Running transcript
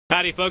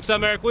Howdy folks,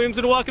 I'm Eric Williams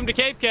and welcome to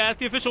CapeCast,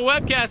 the official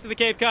webcast of the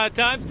Cape Cod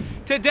Times.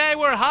 Today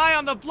we're high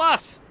on the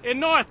bluffs in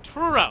North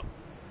Truro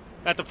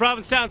at the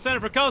Provincetown Center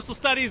for Coastal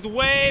Studies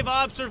Wave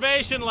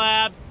Observation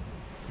Lab.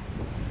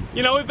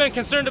 You know, we've been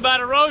concerned about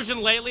erosion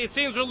lately. It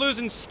seems we're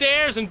losing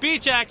stairs and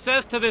beach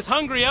access to this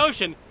hungry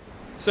ocean.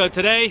 So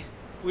today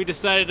we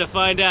decided to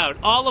find out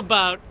all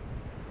about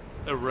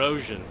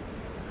erosion.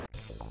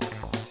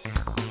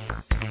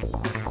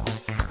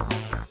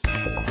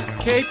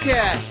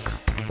 CapeCast.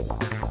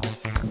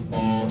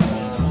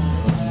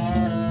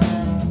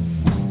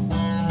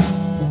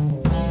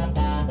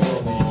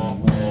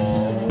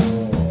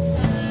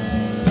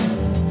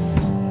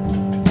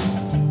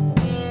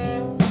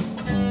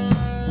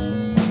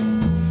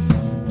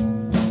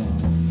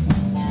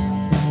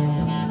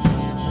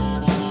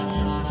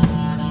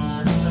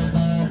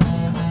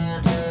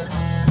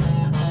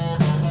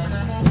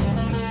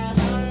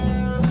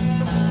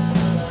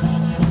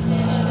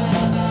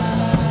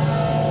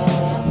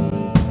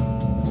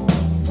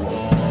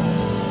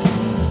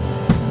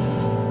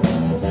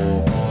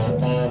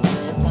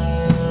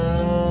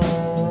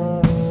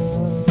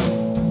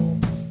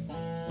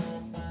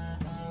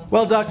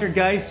 Well, Dr.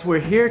 Geis,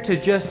 we're here to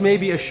just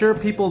maybe assure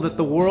people that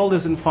the world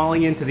isn't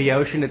falling into the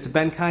ocean. It's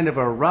been kind of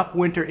a rough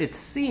winter, it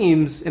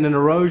seems, in an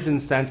erosion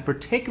sense,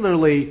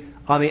 particularly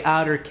on the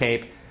outer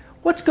Cape.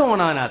 What's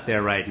going on out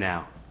there right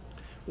now?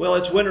 Well,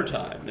 it's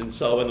wintertime, and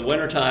so in the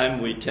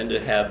wintertime we tend to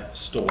have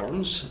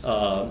storms,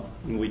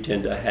 we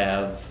tend to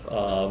have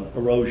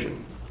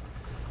erosion.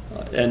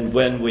 And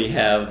when we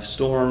have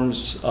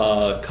storms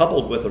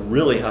coupled with a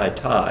really high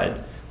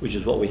tide, which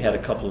is what we had a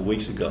couple of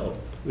weeks ago,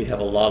 we have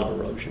a lot of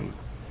erosion.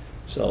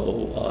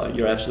 So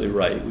you're absolutely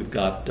right. We've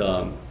got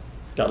a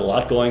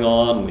lot going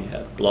on. We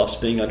have bluffs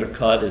being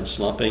undercut and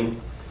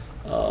slumping.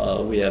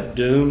 We have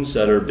dunes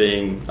that are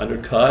being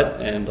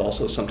undercut and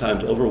also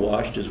sometimes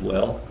overwashed as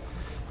well.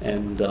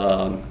 And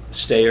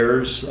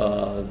stairs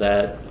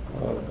that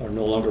are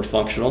no longer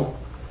functional.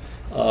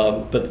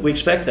 But we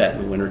expect that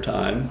in the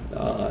wintertime.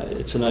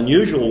 It's an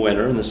unusual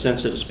winter in the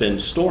sense that it's been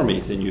stormy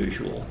than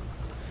usual.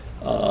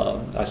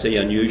 I say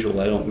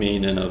unusual, I don't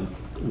mean in a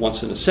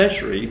once in a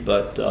century,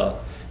 but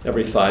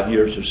every 5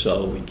 years or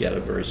so we get a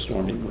very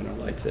stormy winter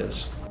like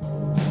this.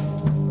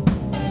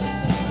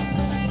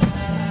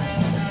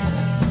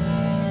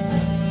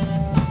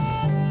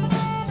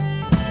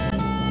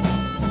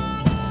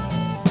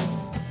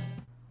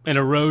 And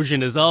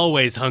erosion is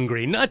always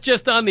hungry, not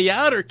just on the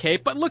outer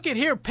Cape, but look at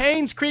here,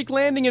 Paynes Creek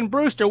Landing in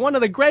Brewster, one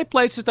of the great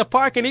places to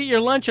park and eat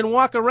your lunch and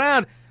walk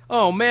around.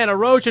 Oh man,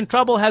 erosion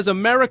trouble has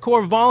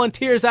AmeriCorps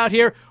volunteers out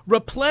here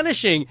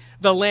replenishing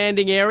the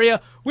landing area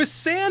with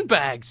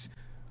sandbags.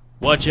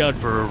 Watch out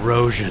for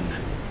erosion.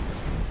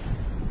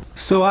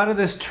 So out of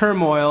this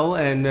turmoil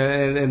and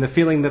the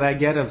feeling that I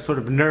get of sort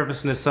of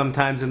nervousness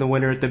sometimes in the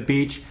winter at the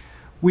beach,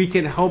 we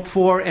can hope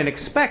for and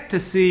expect to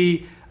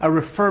see a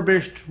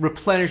refurbished,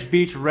 replenished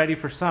beach ready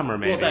for summer,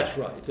 maybe. Well, that's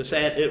right. The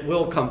sand, it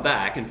will come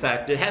back. In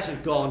fact, it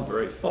hasn't gone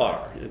very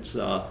far. It's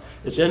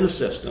in the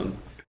system.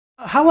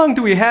 How long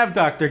do we have,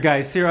 Dr.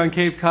 Geis, here on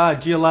Cape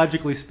Cod,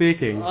 geologically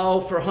speaking? Oh,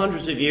 for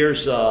hundreds of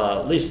years,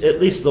 at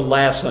least the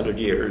last 100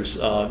 years,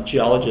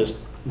 geologists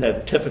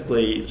have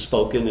typically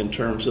spoken in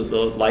terms of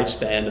the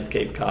lifespan of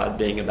Cape Cod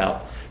being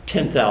about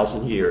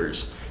 10,000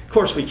 years. Of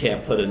course, we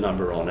can't put a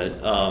number on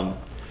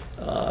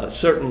it.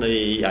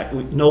 Certainly,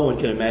 no one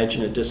can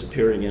imagine it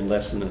disappearing in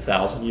less than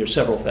 1,000 years,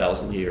 several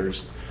thousand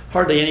years.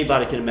 Hardly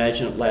anybody can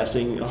imagine it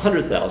lasting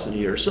 100,000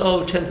 years.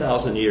 So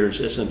 10,000 years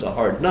isn't a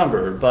hard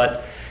number,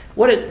 but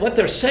what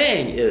they're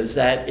saying is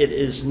that it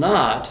is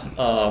not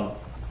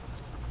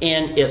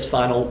in its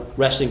final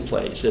resting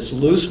place. It's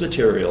loose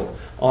material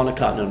on a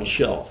continental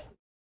shelf.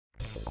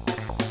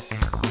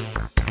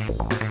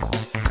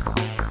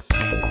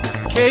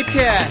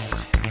 CapeCast.